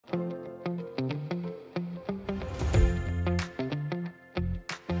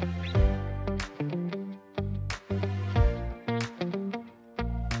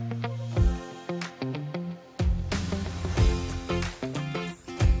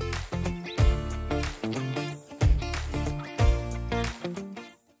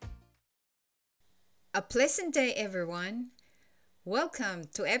A pleasant day, everyone. Welcome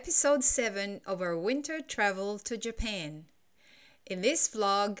to episode 7 of our winter travel to Japan. In this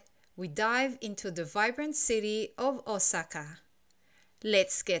vlog, we dive into the vibrant city of Osaka.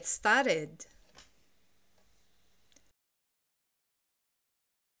 Let's get started.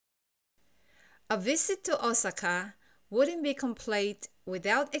 A visit to Osaka wouldn't be complete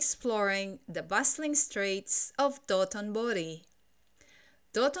without exploring the bustling streets of Dotonbori.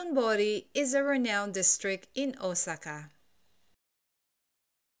 Dotonbori is a renowned district in Osaka.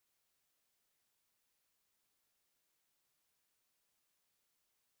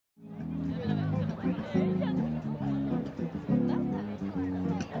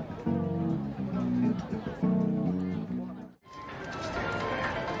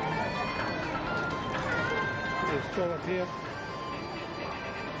 Let's go up here.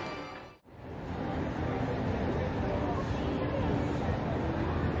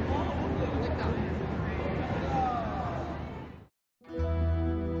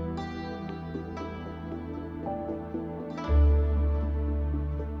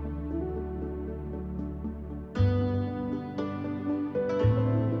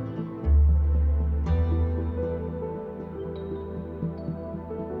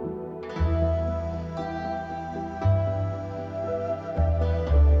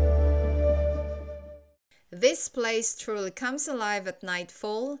 This place truly comes alive at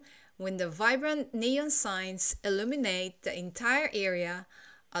nightfall when the vibrant neon signs illuminate the entire area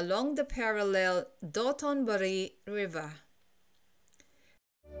along the parallel Dotonbori River.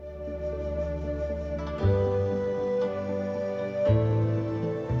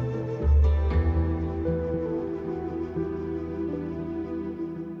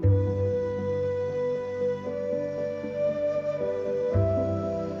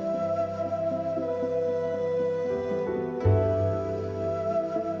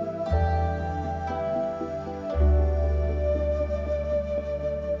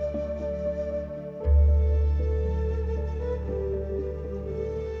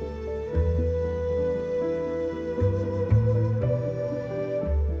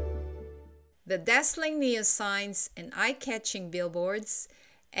 The dazzling neon signs and eye-catching billboards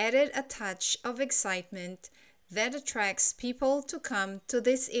added a touch of excitement that attracts people to come to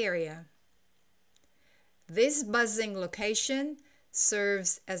this area. This buzzing location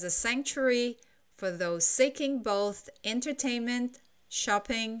serves as a sanctuary for those seeking both entertainment,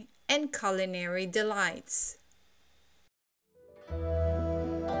 shopping, and culinary delights.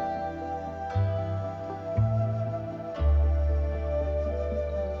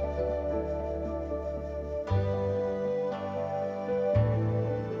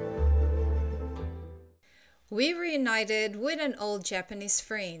 We reunited with an old Japanese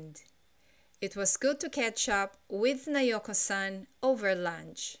friend. It was good to catch up with Nayoko-san over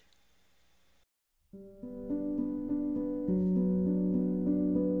lunch.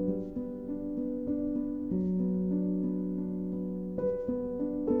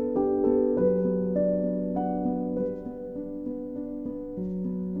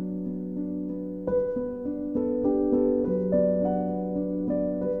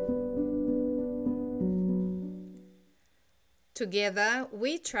 Together,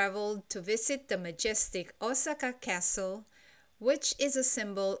 we traveled to visit the majestic Osaka Castle, which is a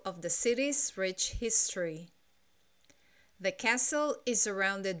symbol of the city's rich history. The castle is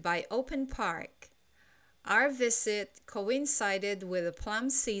surrounded by open park. Our visit coincided with the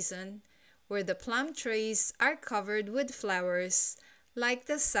plum season, where the plum trees are covered with flowers like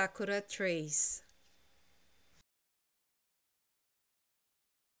the Sakura trees.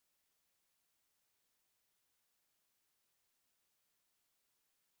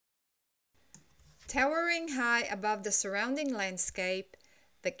 Towering high above the surrounding landscape,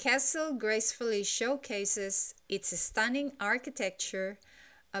 the castle gracefully showcases its stunning architecture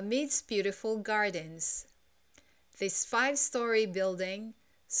amidst beautiful gardens. This five-story building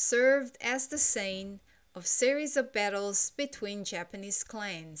served as the scene of series of battles between Japanese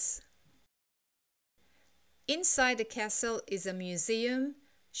clans. Inside the castle is a museum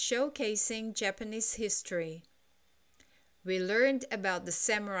showcasing Japanese history. We learned about the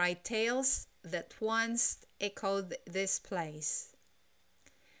samurai tales that once echoed this place.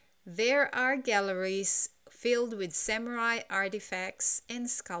 There are galleries filled with samurai artifacts and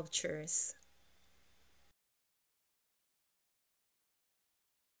sculptures.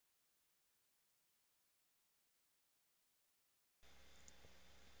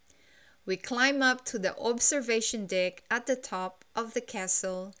 We climb up to the observation deck at the top of the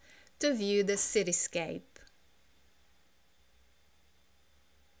castle to view the cityscape.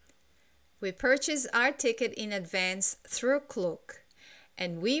 We purchased our ticket in advance through Klook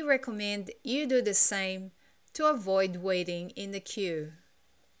and we recommend you do the same to avoid waiting in the queue.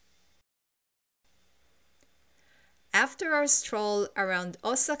 After our stroll around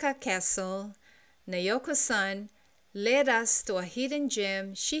Osaka Castle, Nayoko-san led us to a hidden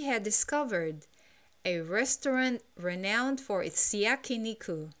gem she had discovered, a restaurant renowned for its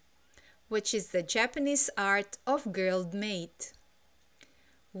yakiniku, which is the Japanese art of grilled meat.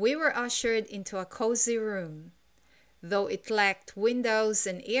 We were ushered into a cozy room. Though it lacked windows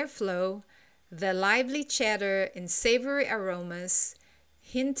and airflow, the lively chatter and savory aromas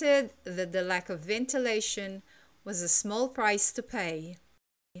hinted that the lack of ventilation was a small price to pay.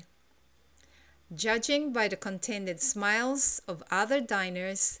 Judging by the contented smiles of other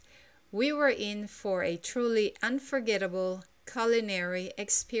diners, we were in for a truly unforgettable culinary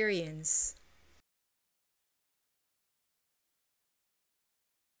experience.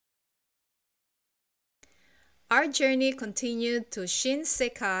 Our journey continued to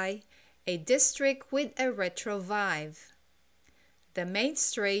Shinsekai, a district with a retro vibe. The main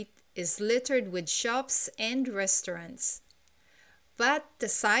street is littered with shops and restaurants, but the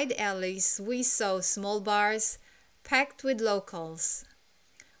side alleys we saw small bars packed with locals.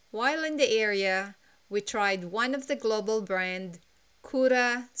 While in the area, we tried one of the global brand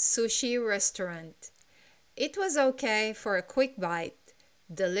Kura sushi restaurant. It was okay for a quick bite,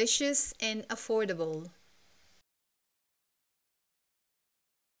 delicious and affordable.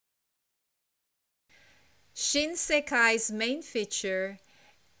 Shinsekai's main feature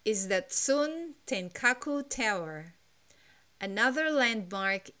is the Tsun Tenkaku Tower, another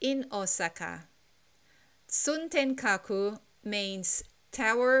landmark in Osaka. Tsun Tenkaku means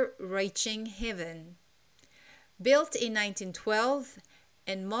tower reaching heaven. Built in 1912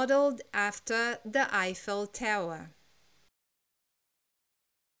 and modeled after the Eiffel Tower.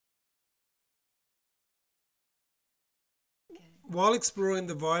 While exploring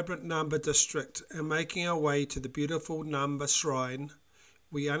the vibrant Namba District and making our way to the beautiful Namba Shrine,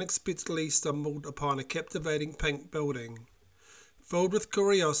 we unexpectedly stumbled upon a captivating pink building. Filled with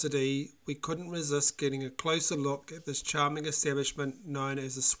curiosity, we couldn't resist getting a closer look at this charming establishment known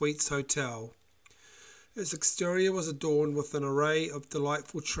as the Sweets Hotel. Its exterior was adorned with an array of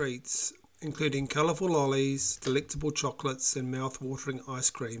delightful treats, including colourful lollies, delectable chocolates and mouth-watering ice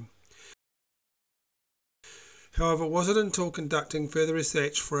cream. However, it wasn't until conducting further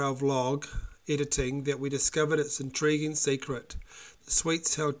research for our vlog editing that we discovered its intriguing secret. The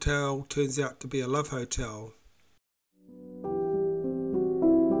Sweets Hotel turns out to be a love hotel.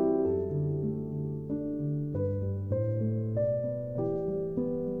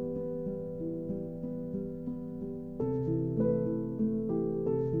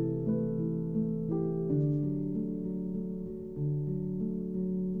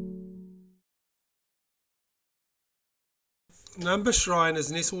 Namba Shrine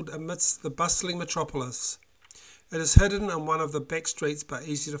is nestled amidst the bustling metropolis. It is hidden in one of the backstreets but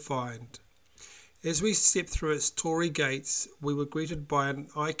easy to find. As we stepped through its torii gates, we were greeted by an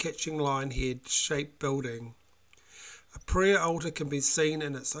eye-catching lion-head-shaped building. A prayer altar can be seen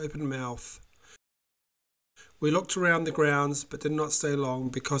in its open mouth. We looked around the grounds but did not stay long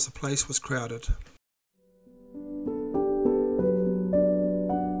because the place was crowded.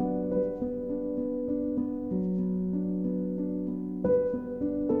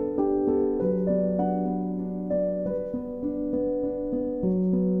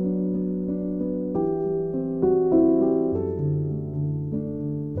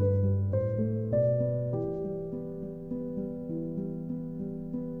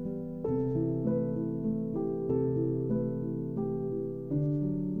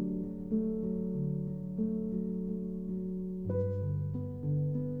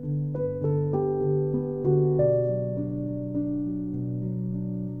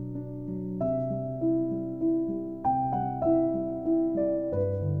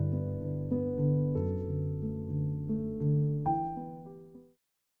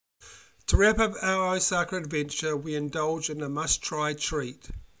 To wrap up our Osaka adventure, we indulge in a must-try treat,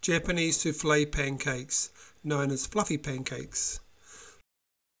 Japanese souffle pancakes, known as fluffy pancakes.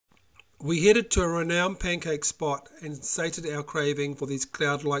 We headed to a renowned pancake spot and sated our craving for these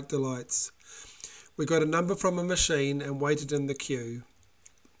cloud-like delights. We got a number from a machine and waited in the queue.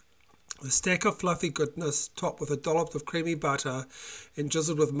 The stack of fluffy goodness, topped with a dollop of creamy butter and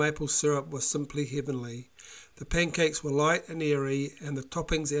drizzled with maple syrup, was simply heavenly. The pancakes were light and airy, and the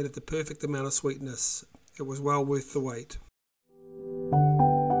toppings added the perfect amount of sweetness. It was well worth the wait.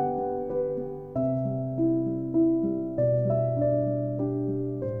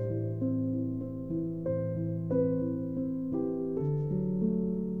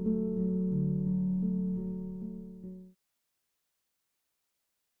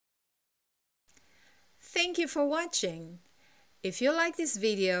 Thank you for watching. If you like this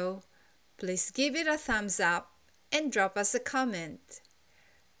video, please give it a thumbs up and drop us a comment.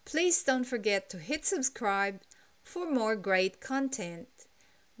 Please don't forget to hit subscribe for more great content.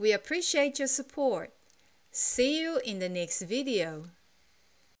 We appreciate your support. See you in the next video.